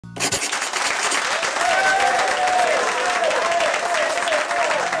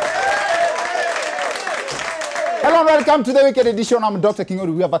and welcome to the weekend edition. I'm Dr.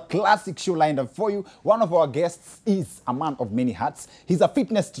 Kingori. We have a classic show lined up for you. One of our guests is a man of many hats. He's a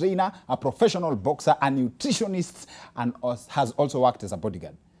fitness trainer, a professional boxer, a nutritionist, and has also worked as a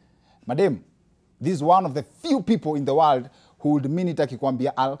bodyguard. Madam, this is one of the few people in the world who would mean it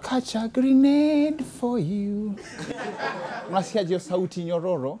akikwambia, I'll catch a grenade for you. Unasikia hiyo sauti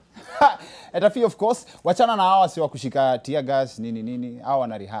nyororo? Etafi, of course, wachana na hawa si wa kushika tear gas, nini, hawa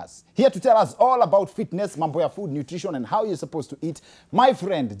na rehearse. Here to tell us all about fitness, mambo ya food, nutrition, and how you're supposed to eat, my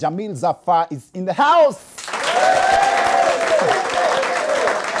friend Jamil Zafa is in the house.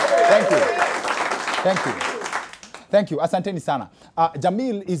 Thank you. Asanteni sana.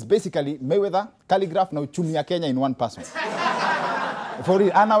 Jamil is basically Mayweather, Calligraph, na uchumi ya Kenya in one person. For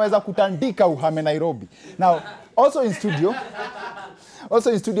real, anaweza kutandika uhame Nairobi. Now, also in studio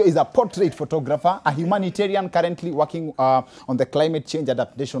is a portrait photographer, a humanitarian currently working on the climate change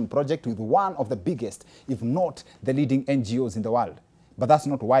adaptation project with one of the biggest, if not the leading NGOs in the world. But that's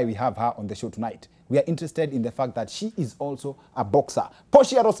not why we have her on the show tonight. We are interested in the fact that she is also a boxer.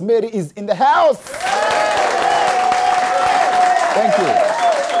 Portia Rosemary is in the house. Thank you.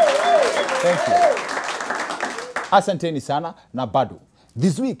 Asanteni sana na bado.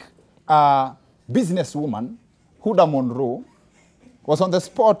 This week, businesswoman Huddah Monroe was on the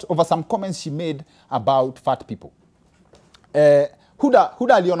spot over some comments she made about fat people. Huddah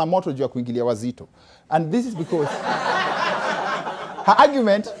aliona moto juu ya kuingilia wazito. And this is because her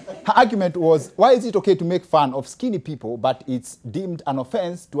argument was, why is it okay to make fun of skinny people, but it's deemed an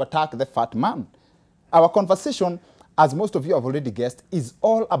offense to attack the fat man? Our conversation, as most of you have already guessed, is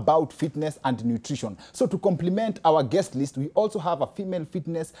all about fitness and nutrition. So to complement our guest list, we also have a female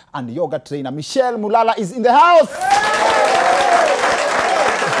fitness and yoga trainer. Mitchelle Mulala is in the house.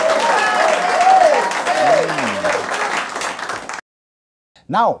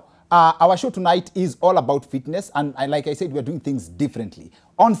 Now, our show tonight is all about fitness, and like I said, we're doing things differently.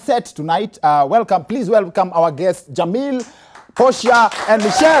 On set tonight, please welcome our guests, Jamil, Portia, and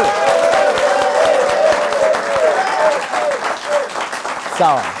Mitchelle.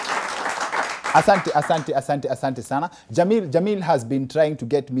 Sawa. Asante sana. Jamil has been trying to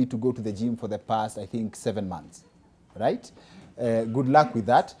get me to go to the gym for the past, I think, 7 months. Right? Good luck with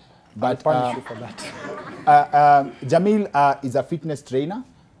that. But I'll punish you for that. Jamil is a fitness trainer.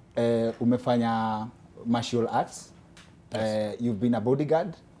 Umefanya martial arts. Yes. You've been a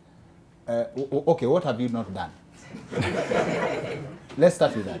bodyguard. Okay, what have you not done? Let's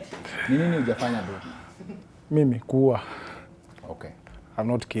start with that. Nini hujafanya bro? Mimi kuua. Okay. I'm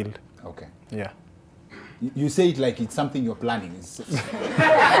not killed. Okay. Yeah. You say it like it's something you're planning.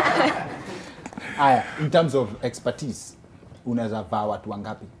 In terms of expertise, unaweza vaa watu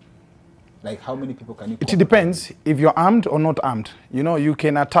wangapi? Like how many people can you? It depends if you're armed or not armed. You know, you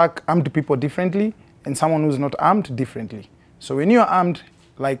can attack armed people differently and someone who's not armed differently. So when you're armed,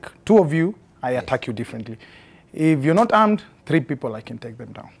 like 2 of you, I attack you differently. If you're not armed, 3 people, I can take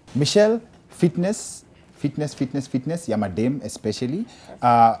them down. Mitchelle, fitness, ya madam especially.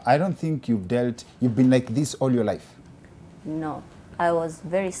 I don't think you've been like this all your life. No, I was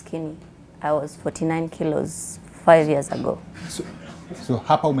very skinny. I was 49 kilos 5 years ago. So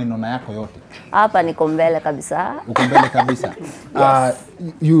hapa umenona yako yote? Hapa niko mbele kabisa. Uko mbele kabisa. Yes.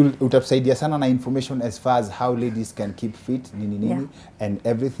 Utatusaidia sana na information as far as how ladies can keep fit, nini, and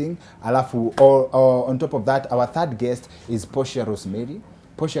everything. Alafu, on top of that, our third guest is Portia Rosemary.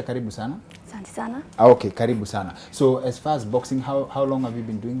 Portia, karibu sana. Asante sana. Okay, karibu sana. So as far as boxing, how long have you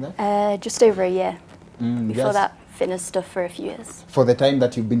been doing that? Just over a year. Before that, fitness stuff for a few years. For the time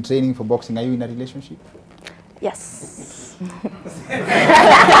that you've been training for boxing, are you in a relationship? Yes.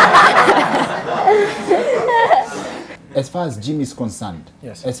 As far as gym is concerned,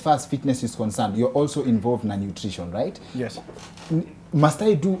 yes. As far as fitness is concerned, you're also involved in nutrition, right? Yes. Must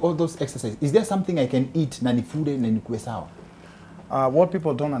I do all those exercises? Is there something I can eat na nifude na nikuwe sawa? What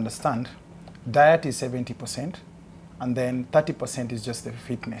people don't understand, diet is 70%, and then 30% is just the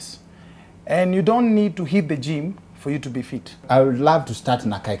fitness. And you don't need to hit the gym for you to be fit. I would love to start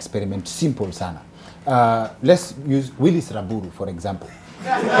an experiment, simple sana. Let's use Willis Raburu, for example.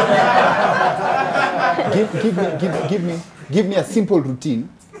 give me a simple routine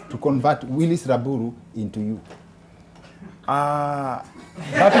to convert Willis Raburu into you. That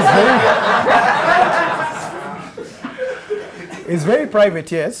is it's very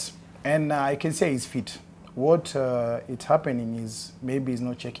private, yes, and I can say he's fit. What it's happening is maybe he's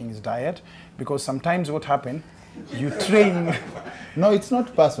not checking his diet, because sometimes what happens, you train. No, it's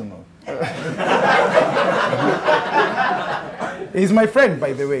not personal. He's my friend,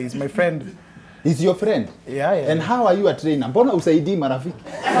 by the way. He's my friend. He's your friend? Yeah. And how are you a trainer? Mbona usaidii marafiki?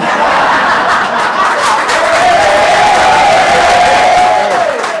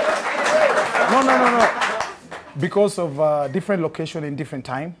 Because of different location in different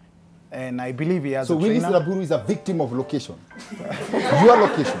time. And I believe he has a Willis trainer. Laburu is a victim of location. Your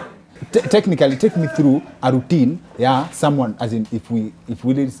location. Technically, take me through a routine. Yeah, someone, as in, if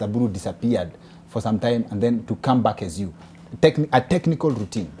Willis Laburu disappeared for some time and then to come back as you, a technical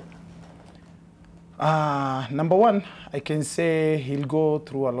routine. Number one, I can say he'll go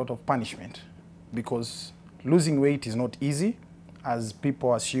through a lot of punishment because losing weight is not easy, as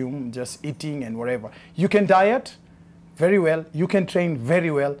people assume, just eating and whatever. You can diet very well, you can train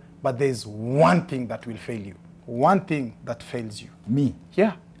very well, but there's one thing that will fail you. One thing that fails you. Me?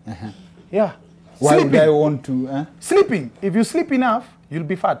 Yeah. Yeah. Why Sleeping. would I want to? Sleeping. If you sleep enough, you'll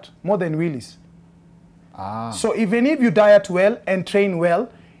be fat, more than Willis. So even if you diet well and train well,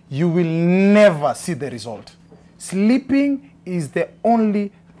 you will never see the result. Sleeping is the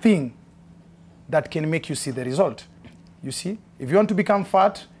only thing that can make you see the result. You see, if you want to become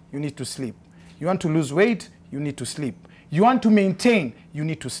fat, you need to sleep. You want to lose weight, you need to sleep. You want to maintain, you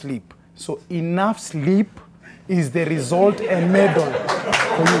need to sleep. So enough sleep is the result and medal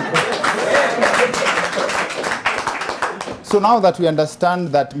for you. So now that we understand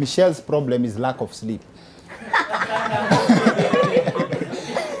that Michelle's problem is lack of sleep.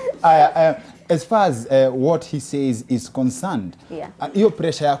 As far as what he says is concerned, your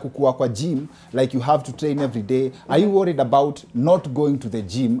pressure ya kukua kwa gym, like you have to train every day, are you worried about not going to the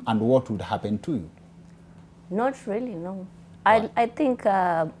gym and what would happen to you? Not really, no. I think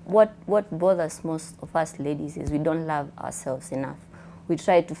what bothers most of us ladies is we don't love ourselves enough. We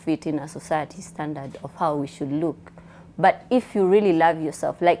try to fit in a society standard of how we should look. But if you really love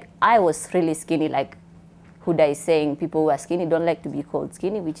yourself, like I was really skinny, like Huddah is saying, people who are skinny don't like to be called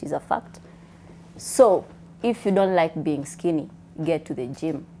skinny, which is a fact. So if you don't like being skinny, get to the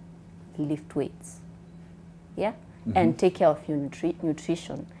gym, lift weights, yeah? And take care of your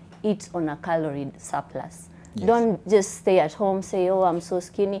nutrition. Eat on a calorie surplus. Yes. Don't just stay at home, say, oh, I'm so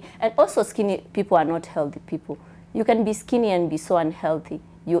skinny. And also skinny people are not healthy people. You can be skinny and be so unhealthy.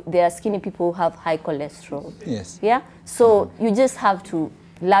 There are skinny people who have high cholesterol. Yes. Yeah? So you just have to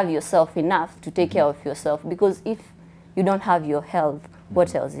love yourself enough to take care of yourself, because if you don't have your health,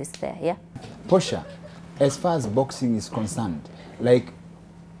 what else is there? Yeah? Portia, as far as boxing is concerned, like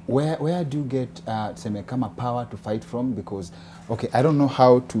where do you get semekama power to fight from? Because, okay, I don't know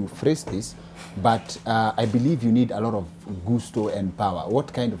how to phrase this, but I believe you need a lot of gusto and power.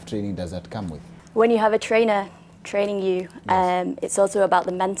 What kind of training does that come with? When you have a trainer training you, it's also about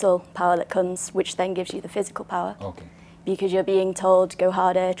the mental power that comes, which then gives you the physical power. Okay. Because you're being told, go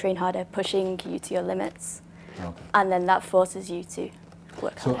harder, train harder, pushing you to your limits. Okay. And then that forces you to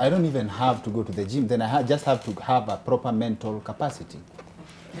work harder. So I don't even have to go to the gym, then I just have to have a proper mental capacity.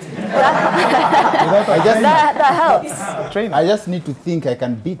 That helps. I just need to think I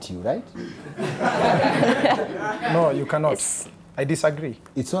can beat you, right? No, you cannot. I disagree.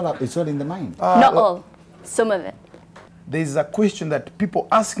 It's all in the mind. Not all, some of it. There's a question that people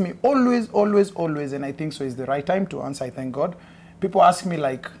ask me always, and I think so is the right time to answer, I thank God. People ask me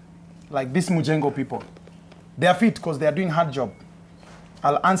like this Mujengo people. They are fit because they are doing hard job.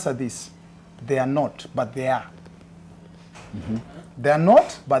 I'll answer this. They are not, but they are. They are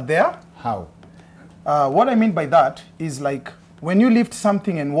not, but they are. How? What I mean by that is like when you lift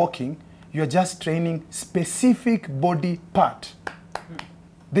something and walking, you're just training specific body part.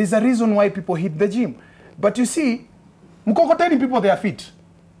 There's a reason why people hit the gym. But you see, mkokoteni people, they are fit.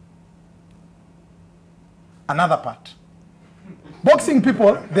 Another part. Boxing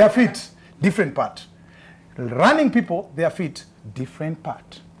people, they are fit. Different part. Running people, they are fit. Different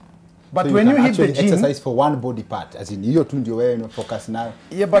part. But so when you hit the gym, exercise for one body part, as in you tundio where you focus now.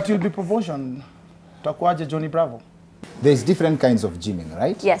 Yeah, but you'll be proportion. Takuaje Johnny Bravo. There's different kinds of gymming,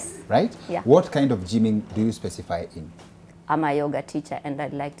 right? Yes. Right? Yeah. What kind of gymming do you specify in? I'm a yoga teacher, and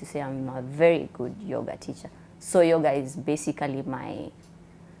I'd like to say I'm a very good yoga teacher. So yoga is basically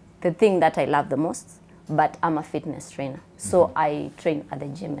the thing that I love the most, but I'm a fitness trainer. So I train at the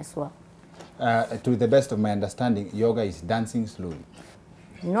gym as well. To the best of my understanding, yoga is dancing slowly.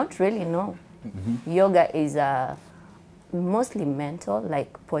 Not really, no. Yoga is mostly mental,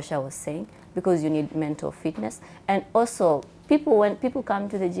 like Portia was saying, because you need mental fitness. And also, when people come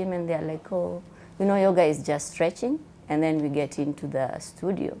to the gym and they're like, oh, you know, yoga is just stretching, and then we get into the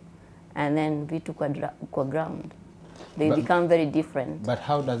studio, and then we took a ground. They become very different. But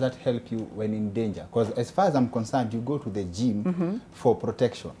how does that help you when in danger? Because as far as I'm concerned, you go to the gym for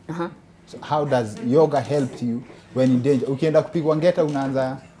protection. So how does yoga help you when in danger? Ukienda kupigwa ngeta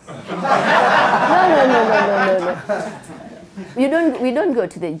unaanza? No. We don't go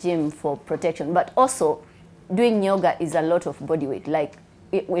to the gym for protection, but also doing yoga is a lot of body weight. Like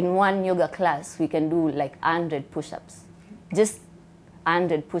in one yoga class, we can do like 100 push-ups. Just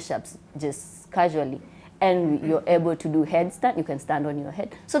 100 push-ups, just casually. And you're able to do headstand, you can stand on your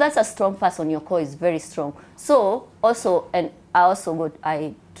head. So that's a strong person, your core is very strong. So also, and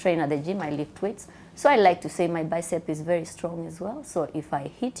I train at the gym, I lift weights. So I like to say my bicep is very strong as well. So if I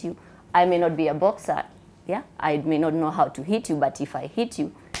hit you, I may not be a boxer, yeah? I may not know how to hit you, but if I hit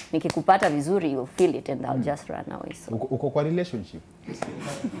you, nikikupata vizuri, you'll feel it and I'll just run away. So. Uko kwa relationship?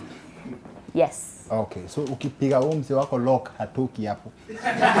 Yes. Okay, so ukipiga mse wako lock hatoki hapo.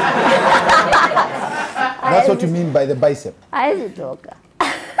 That's what you mean by the bicep. I talk.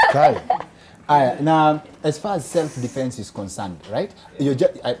 Okay. Now, as far as self-defense is concerned, right?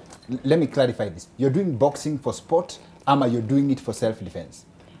 Let me clarify this. You're doing boxing for sport, or you're doing it for self-defense?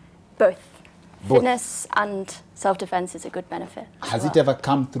 Both. Both. Fitness and self-defense is a good benefit. Has it ever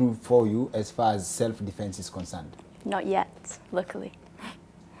come through for you as far as self-defense is concerned? Not yet, luckily.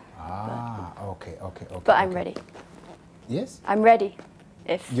 Ah, okay. But I'm ready. Yes? I'm ready.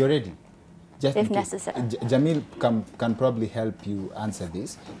 If you're ready. Just if necessary. Jamil can probably help you answer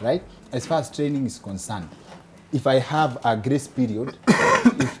this, right? As far as training is concerned, if I have a grace period,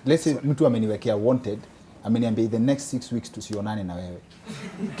 if let's say mtu ameniwekea wanted, ameniambia the next 6 weeks tusionane na wewe.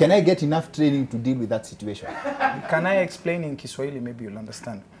 Can I get enough training to deal with that situation? Can I explain in Kiswahili? Maybe you'll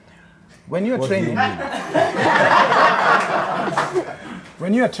understand. When you're training,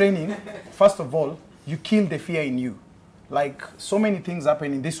 when you are training, first of all, you kill the fear in you. Like so many things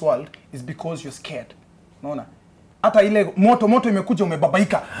happen in this world is because you're scared. Unaona? Hata ile moto imekuja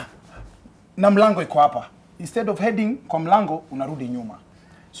umebabaika. Na mlango iko hapa. Instead of heading kwa mlango unarudi nyuma.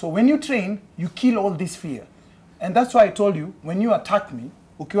 So when you train, you kill all this fear. And that's why I told you, when you attack me,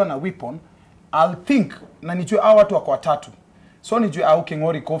 ukiwa na weapon, I'll think na nijue hawa watu wako watatu. So nijue au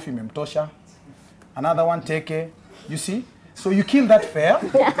kingori kofi imemtosha. Another one take, you see? So you kill that fear in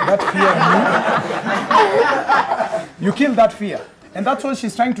you. You kill that fear. And that's what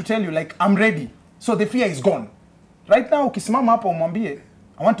she's trying to tell you, like, I'm ready. So the fear is gone. Right now, ukisimama hapo umwambie,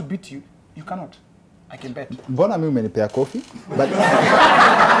 I want to beat you, you cannot. I can bet. Mbona mimi umenipea coffee? But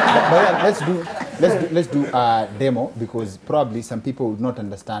let's do a demo, because probably some people would not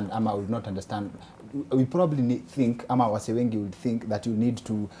understand, Ama would not understand. We probably think, Ama wase wengi would think that you need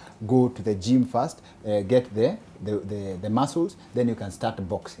to go to the gym first, get the muscles, then you can start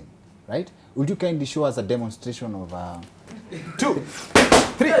boxing, right? Would you kindly show us a demonstration of 2,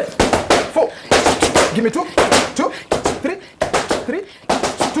 3, 4. Give me 2, 2, 3, 3,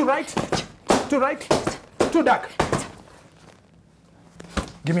 2 right, 2 right, 2 dark.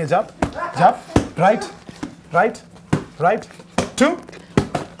 Give me a jab, right, 2,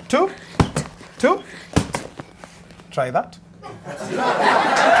 2, 2. Try that.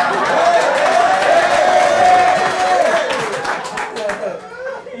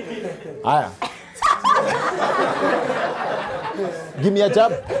 Give me a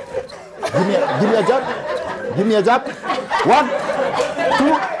jab. Give me a jab. Give me a jab. 1,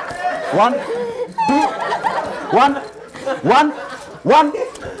 2, 1, 2, 1, 1, 1,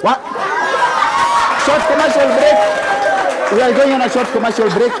 1. Short commercial break. We are going on a short commercial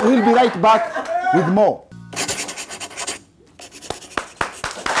break. We'll be right back with more.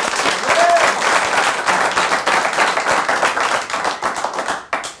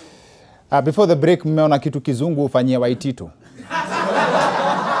 Before the break, mmeona kitu kizungu ufanyia Waititu.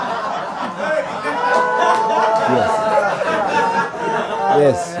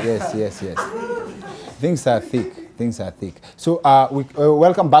 Yes. Things are thick. So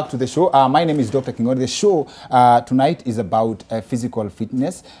welcome back to the show. My name is Dr. Kingori. The show tonight is about physical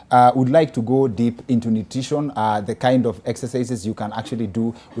fitness. We'd like to go deep into nutrition, the kind of exercises you can actually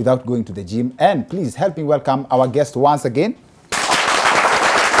do without going to the gym. And please help me welcome our guest once again.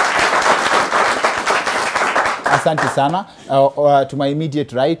 Asante sana. To my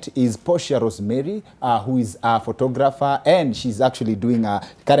immediate right is Portia Rosemary, who is a photographer, and she's actually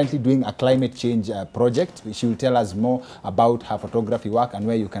currently doing a climate change project. She will tell us more about her photography work and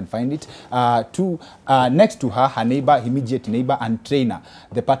where you can find it. Next to her, her neighbor, immediate neighbor and trainer,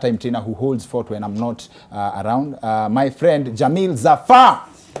 the part-time trainer who holds fort when I'm not around, my friend Jamil Zafa.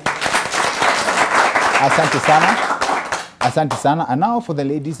 Asante sana. Asante sana. And now for the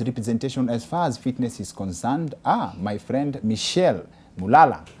ladies' representation as far as fitness is concerned, my friend Mitchelle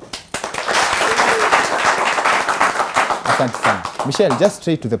Mulala. Asante sana. Mitchelle, just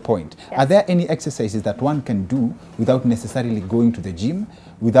straight to the point. Yes. Are there any exercises that one can do without necessarily going to the gym,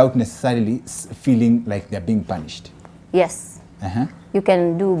 without necessarily feeling like they're being punished? Yes. You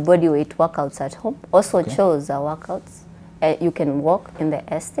can do body weight workouts at home. Also chores are workouts. You can walk in the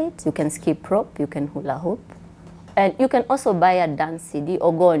estate. You can skip rope. You can hula hoop. And you can also buy a dance CD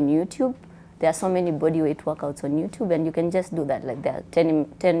or go on YouTube. There are so many bodyweight workouts on YouTube, and you can just do that. Like there are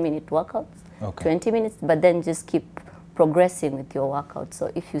 10-minute workouts, 20 minutes, but then just keep progressing with your workout.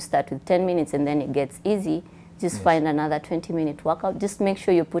 So if you start with 10 minutes and then it gets easy, just find another 20-minute workout. Just make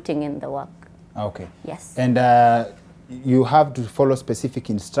sure you're putting in the work. Okay. Yes. And you have to follow specific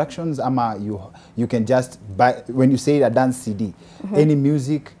instructions, ama you can just buy, when you say a dance CD, any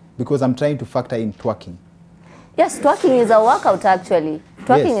music, because I'm trying to factor in twerking. Yes, twerking is a workout actually.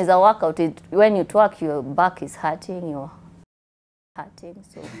 Twerking is a workout. When you twerk, your back is hurting, your hurting.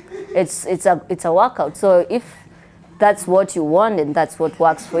 So it's a workout. So if that's what you want and that's what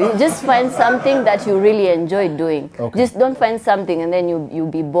works for you, just find something that you really enjoy doing. Okay. Just don't find something and then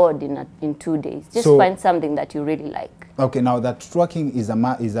you'll be bored in 2 days. Just find something that you really like. Okay, now that twerking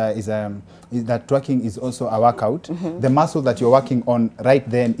that twerking is also a workout. The muscle that you're working on right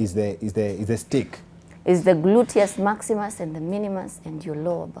then is the stick. Is the gluteus maximus and the minimus and your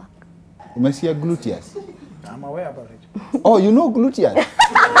lower back. Monsieur gluteus. I'm aware about it. Oh, you know gluteus?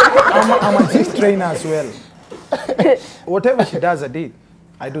 I'm a gym trainer as well. Whatever she does, I did.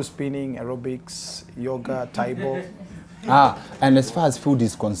 I do spinning, aerobics, yoga, Taibo. And as far as food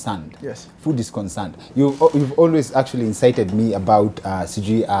is concerned, yes, food is concerned, you've always actually incited me about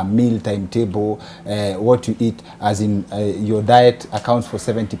meal timetable, what you eat, as in your diet accounts for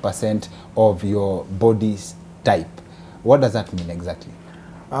 70% of your body's type. What does that mean exactly?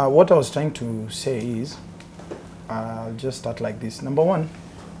 What I was trying to say is, I'll just start like this. Number one,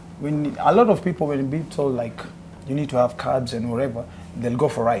 when a lot of people, when be told like you need to have carbs and whatever, they'll go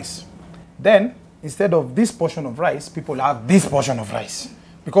for rice. Then instead of this portion of rice, people have this portion of rice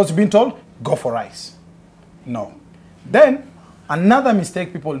because you've been told go for rice. No. Then another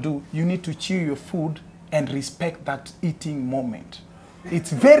mistake people do, you need to chew your food and respect that eating moment.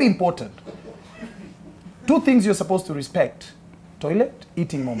 It's very important. 2 things you're supposed to respect: toilet,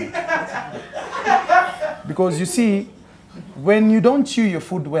 eating moment. Because you see, when you don't chew your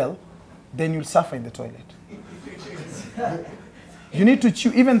food well, then you'll suffer in the toilet. You need to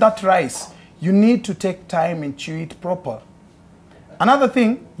chew, even that rice, you need to take time and chew it proper. Another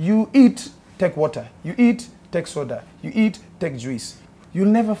thing, you eat, take water. You eat, take soda. You eat, take juice. You'll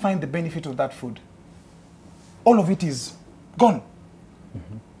never find the benefit of that food. All of it is gone.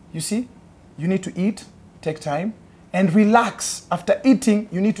 You see, you need to eat, take time, and relax. After eating,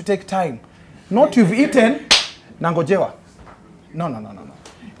 you need to take time. Not you've eaten, nangojewa. No.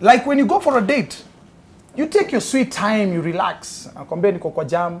 Like when you go for a date, you take your sweet time, you relax.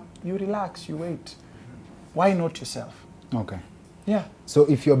 You relax, you wait. Why not yourself? Okay. Yeah. So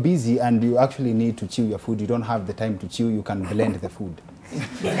if you're busy and you actually need to chew your food, you don't have the time to chew, you can blend the food.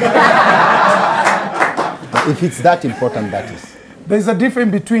 If it's that important, that is. There's a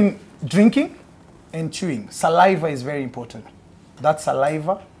difference between drinking and chewing. Saliva is very important. That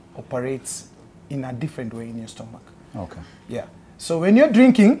saliva operates in a different way in your stomach. Okay. Yeah. So when you're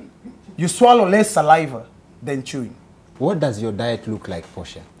drinking, you swallow less saliva than chewing. What does your diet look like,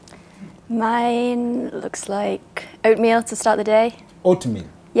 Portia? Mine looks like oatmeal to start the day. Oatmeal?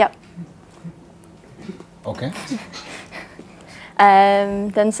 Yep. Okay.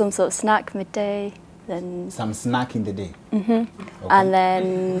 Then some sort of snack midday. Then some snack in the day. Okay. And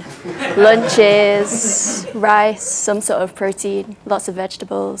then lunches, rice, some sort of protein, lots of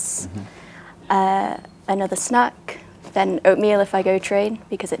vegetables. Another snack, then oatmeal if I go train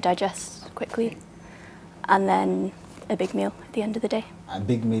because it digests quickly, and then a big meal at the end of the day. A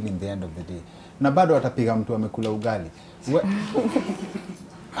big meal in the end of the day. Na bado watapiga mtu amekula ugali.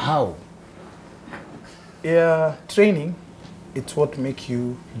 How? Yeah, training, it's what makes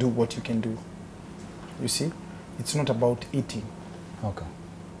you do what you can do. You see, it's not about eating. Okay.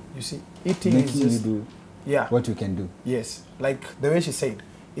 You see, eating making is just, you do what you can do. Yes, like the way she said,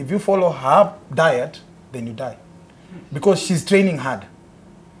 if you follow her diet, then you die. Because she's training hard.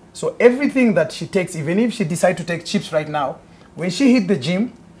 So everything that she takes, even if she decides to take chips right now, when she hit the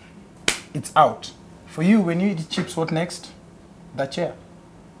gym, it's out. For you, when you eat chips, what next? The chair.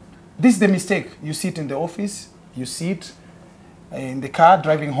 This is the mistake. You sit in the office, you sit in the car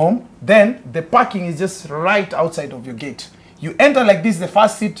driving home, then the parking is just right outside of your gate. You enter like this, the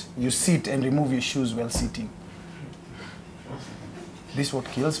first seat, you sit and remove your shoes while sitting. This is what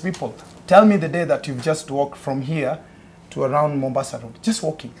kills people. Tell me the day that you've just walked from here to around Mombasa Road, just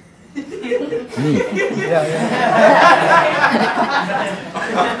walking. Me? Yeah.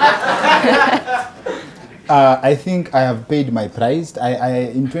 I think I have paid my price.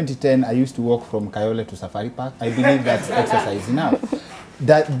 In 2010, I used to walk from Kayole to Safari Park. I believe that's exercise enough.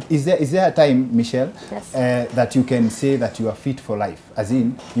 Is there a time, Mitchelle, Yes. that you can say that you are fit for life? As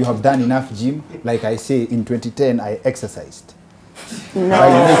in, you have done enough gym. Like I say, in 2010, I exercised. No.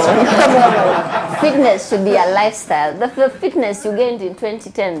 Fitness should be a lifestyle. The fitness you gained in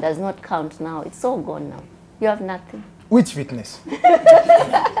 2010 does not count now. It's all gone now. You have nothing. Which fitness?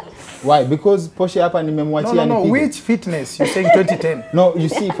 Why? Because Portia hapa nimemwachia No. nipige. Which fitness? You're saying 2010. No, you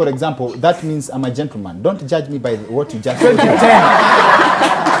see, for example, that means I'm a gentleman. Don't judge me by what you just said. 2010.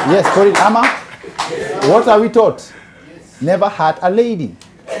 Yes, for it, Ama. What are we taught? Never hurt a lady.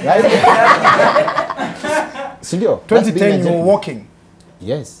 Right? Sindio? 2010, you were walking.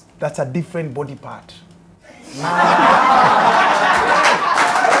 Yes. That's a different body part.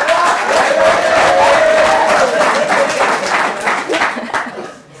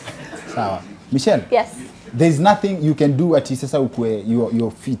 Sawa. Mitchelle. Yes. There's nothing you can do ati sasa ukwe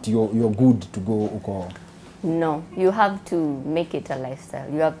you're fit, you're good to go uko. No, you have to make it a lifestyle.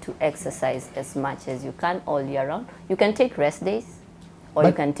 You have to exercise as much as you can all year round. You can take rest days, or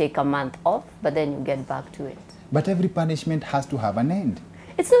you can take a month off, but then you get back to it. But every punishment has to have an end.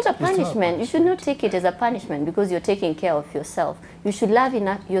 It's not a punishment. You should not take it as a punishment because you're taking care of yourself. You should love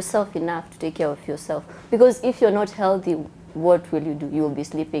yourself enough to take care of yourself. Because if you're not healthy, what will you do? You will be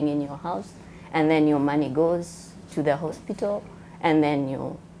sleeping in your house, and then your money goes to the hospital, and then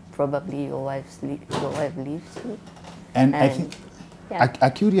probably your wife leaves you. And I think yeah. a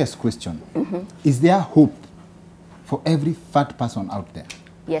curious question. Is there hope for every fat person out there?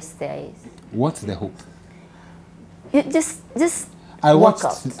 Yes, there is. What's the hope? You just I work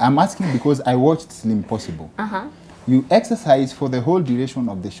watched. out. I'm asking because I watched Slim Possible. You exercise for the whole duration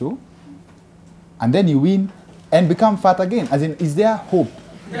of the show, and then you win and become fat again. As in, is there hope?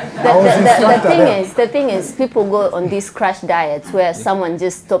 The thing is, people go on these crash diets where someone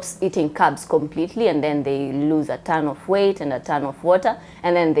just stops eating carbs completely, and then they lose a ton of weight and a ton of water,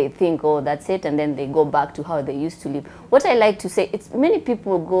 and then they think, oh, that's it, and then they go back to how they used to live. What I like to say, it's many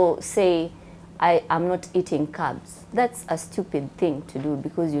people say, I'm not eating carbs. That's a stupid thing to do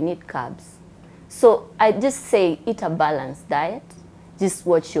because you need carbs. So I just say eat a balanced diet, just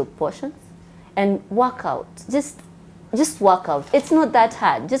watch your portions, and work out. Just work out. It's not that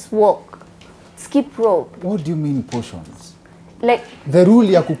hard. Just walk, skip rope. What do you mean portions? Like the rule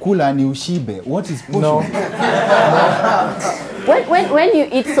ya kukula ni ushibe. What is portion? No. When you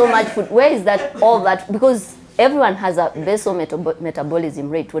eat so much food, where is that all that? Because everyone has a basal metabolism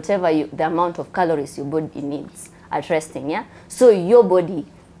rate, whatever the amount of calories your body needs at resting, yeah? So your body,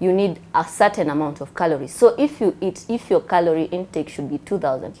 you need a certain amount of calories. So if your calorie intake should be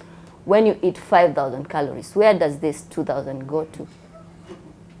 2,000, when you eat 5,000 calories, where does this 2,000 go to?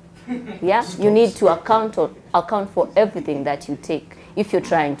 Yeah, you need to account for everything that you take if you're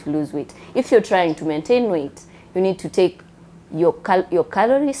trying to lose weight. If you're trying to maintain weight, you need to take your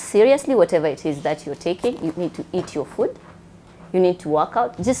calories seriously, whatever it is that you're taking. You need to eat your food. You need to work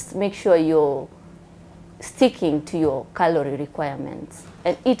out. Just make sure you're sticking to your calorie requirements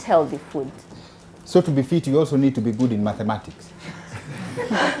and eat healthy food. So to be fit, you also need to be good in mathematics.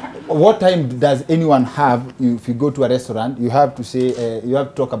 What time does anyone have, if you go to a restaurant, you have to say, you have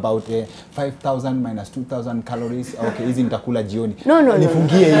to talk about 5,000 minus 2,000 calories. Okay, hizi nitakula jioni. No.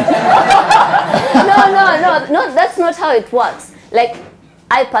 Nifungie hii. No, that's not how it works. Like,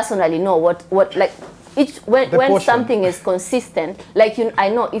 I personally know what like, when something is consistent, like, I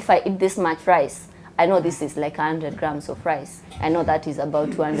know if I eat this much rice, I know this is like 100 grams of rice. I know that is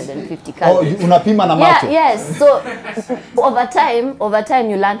about 250 calories. Oh, unapima na macho. Yeah, yes. So over time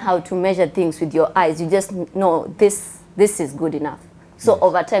you learn how to measure things with your eyes. You just know this is good enough. So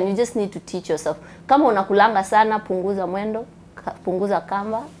over time you just need to teach yourself. Kama unakulanga sana, punguza mwendo, punguza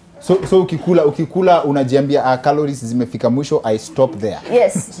kamba. So ukikula unajiambia calories zimefika mwisho, I stop there.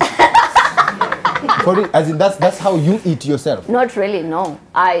 Yes. As in that's how you eat yourself. Not really, no.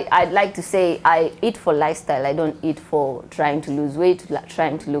 I'd like to say I eat for lifestyle. I don't eat for trying to lose weight,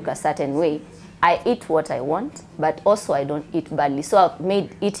 trying to look a certain way. I eat what I want, but also I don't eat badly. So I've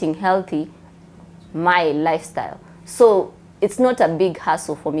made eating healthy my lifestyle. So it's not a big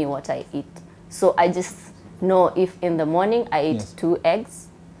hassle for me what I eat. So I just know if in the morning I eat 2 eggs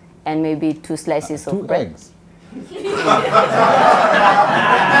and maybe 2 slices of bread. 2 eggs?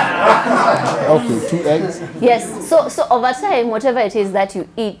 Okay, 2 eggs. Yes, so over time, whatever it is that you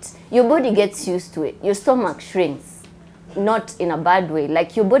eat, your body gets used to it. Your stomach shrinks, not in a bad way.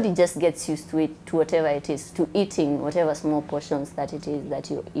 Like your body just gets used to it, to whatever it is, to eating whatever small portions that it is that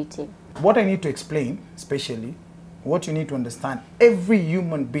you're eating. What I need to explain, especially, what you need to understand, every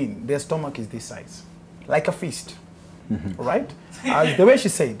human being, their stomach is this size, like a fist, right? As the way she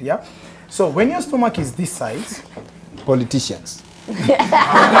said, yeah? So when your stomach is this size, Politicians.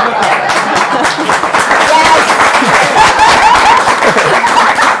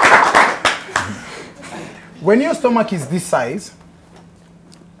 When your stomach is this size,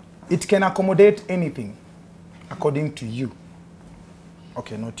 it can accommodate anything, according to you.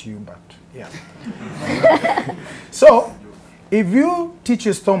 Okay, not you, but yeah. So, if you teach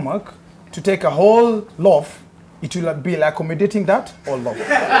your stomach to take a whole loaf, it will be like accommodating that whole loaf.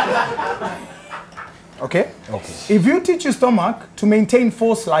 Okay? Okay. If you teach your stomach to maintain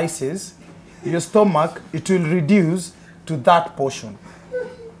 4 slices, your stomach, it will reduce to that portion.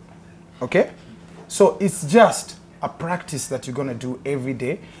 Okay? So it's just a practice that you're going to do every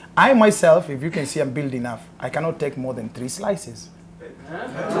day. I myself, if you can see I'm built enough, I cannot take more than 3 slices.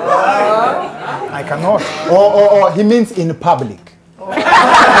 I cannot. Or he means in public. People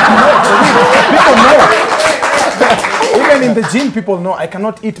know. Even in the gym, people know I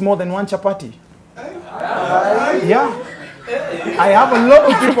cannot eat more than 1 chapati. Yeah. I have a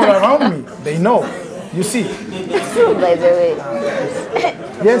lot of people around me. They know. You see. It's true, by the way.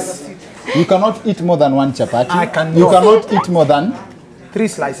 Yes. You cannot eat more than 1 chapati. I cannot. You cannot eat more than 3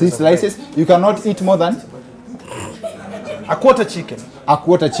 slices. 3 slices. You cannot eat more than a quarter chicken. A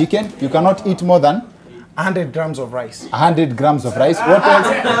quarter chicken. You cannot eat more than 100 grams of rice. 100 grams of rice. What else?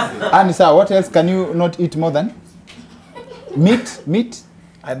 Anissa, what else can you not eat more than? Meat? Meat?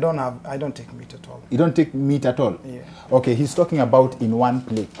 I don't take meat at all. You don't take meat at all? Yeah. Okay, he's talking about in 1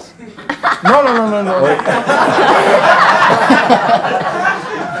 plate. No.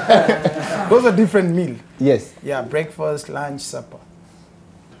 Those are different meals. Yes. Yeah, breakfast, lunch, supper.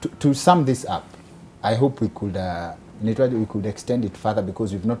 To sum this up, I hope we could extend it further,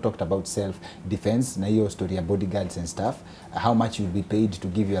 because we've not talked about self-defense, na hiyo story of bodyguards and stuff, how much you'll be paid to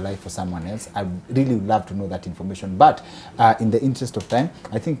give your life for someone else. I really would love to know that information. But in the interest of time,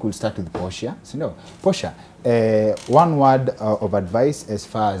 I think we'll start with Portia. So, no, Portia, 1 word of advice as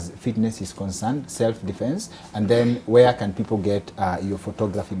far as fitness is concerned, self-defense, and then where can people get your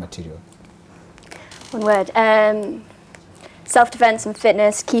photography material? 1 word. Self-defense and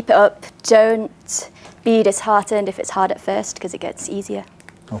fitness, keep it up. Don't be disheartened if it's hard at first, because it gets easier.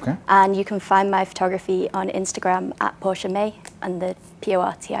 Okay. And you can find my photography on Instagram at Portia May, and the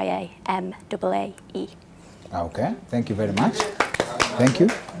PortiaMaaE. Okay, thank you very much. Thank you.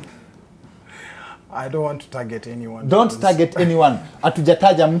 I don't want to target anyone. Don't target anyone.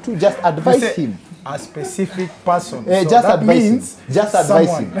 Atujataja mtu, just advise him. A specific person. So just advise him. Just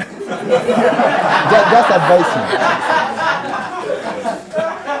advise him. Just advise him.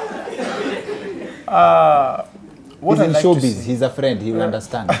 What he's I in like showbiz. He's a friend. He will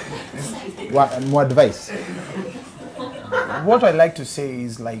understand. More advice. What I like to say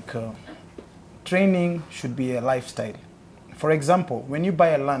is like training should be a lifestyle. For example, when you buy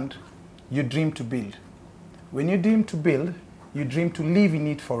a land, you dream to build. When you dream to build, you dream to live in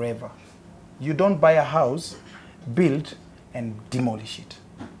it forever. You don't buy a house, build, and demolish it.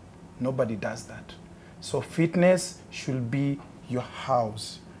 Nobody does that. So fitness should be your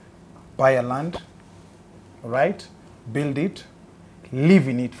house. Buy a land, right? Build it, live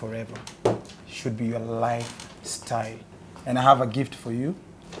in it forever. Should be your lifestyle. And I have a gift for you.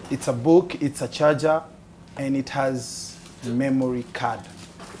 It's a book, it's a charger, and it has a memory card.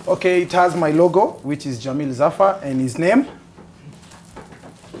 Okay, it has my logo, which is Jamil Zafa, and his name.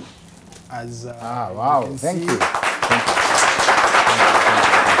 As wow, thank you.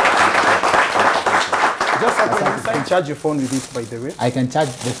 Just you can charge your phone with it, by the way. I can charge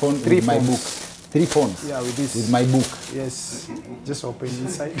the phone with my book. 3 phones? Yeah, with this. With my book. Yes. Just open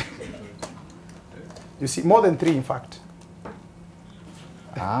inside. You see, more than 3, in fact.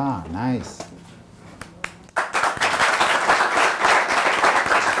 Ah, nice.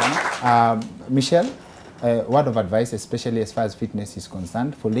 Michelle, word of advice, especially as far as fitness is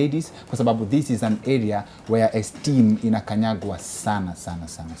concerned, for ladies, kwa sababu this is an area where esteem inakanyagwa sana.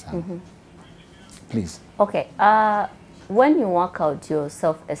 Please. Okay. When you work out, your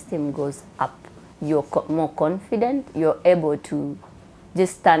self-esteem goes up. You're more confident. You're able to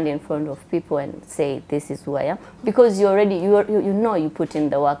just stand in front of people and say, this is who I am. Because you know you put in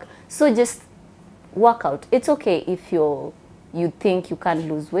the work. So just work out. It's okay if you think you can't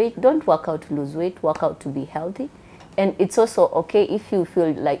lose weight. Don't work out to lose weight. Work out to be healthy. And it's also okay if you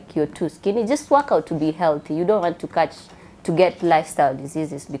feel like you're too skinny. Just work out to be healthy. You don't want to get lifestyle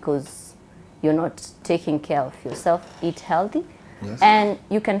diseases because you're not taking care of yourself. Eat healthy. Yes. And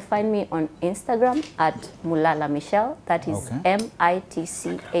you can find me on Instagram at Mulala Michelle. That is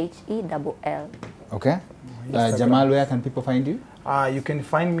MITCHELL. Okay. Jamal, where can people find you? You can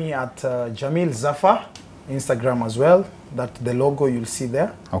find me at Jamil Zafa, Instagram as well. That the logo you'll see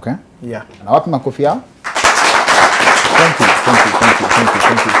there. Okay. Yeah. Na wapi makofi yao? Thank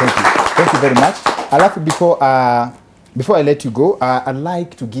you very much. Alafu before I let you go, I'd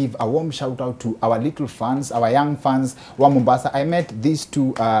like to give a warm shout out to our little fans, our young fans wa Mombasa. I met these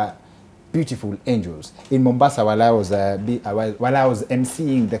two beautiful angels in Mombasa while I was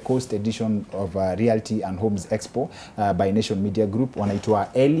emceeing the Coast edition of Realty and Homes Expo by Nation Media Group. Wanaitwa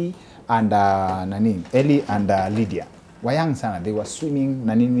Ellie and Lydia. Wayang sana, they were swimming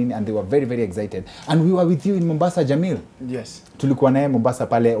and they were very, very excited. And we were with you in Mombasa, Jamil. Yes. Tulikuwa naye Mombasa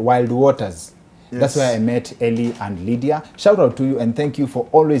pale Wild Waters. Yes. That's where I met Ellie and Lydia. Shout out to you and thank you for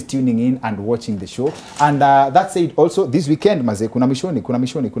always tuning in and watching the show. And that said, also this weekend, maze, kuna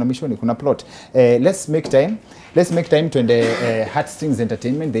plot. Let's make time to the Heartstrings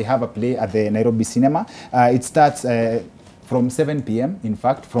Entertainment. They have a play at the Nairobi Cinema. It starts from 7 p.m. In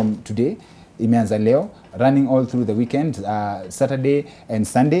fact, from today. Imeanza leo, running all through the weekend, Saturday and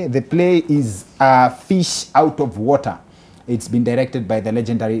Sunday. The play is Fish Out of Water. It's been directed by the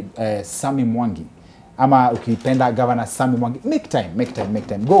legendary Sami Mwangi. Ama ukipenda Governor Sami Mwangi. Make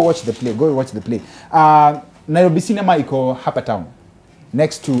time. Go watch the play. Nairobi Cinema iko hapa town.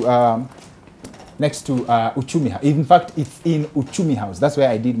 Next to Uchumi House. In fact, it's in Uchumi House. That's where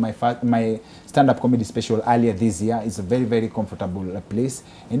I did my stand-up comedy special earlier this year. It's a very, very comfortable place.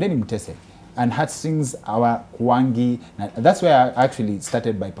 And then in Mutese. And Heartstrings, our Kwangi. That's where I actually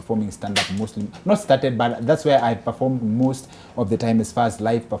started by performing stand-up mostly. Not started, but that's where I performed most of the time as far as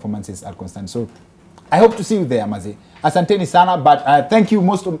live performances are concerned. So I hope to see you there, Mazi. Asanteni sana, but thank you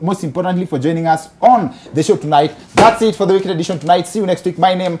most importantly for joining us on the show tonight. That's it for the Wicked Edition tonight. See you next week.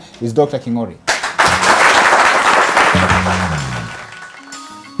 My name is Dr. Kingori.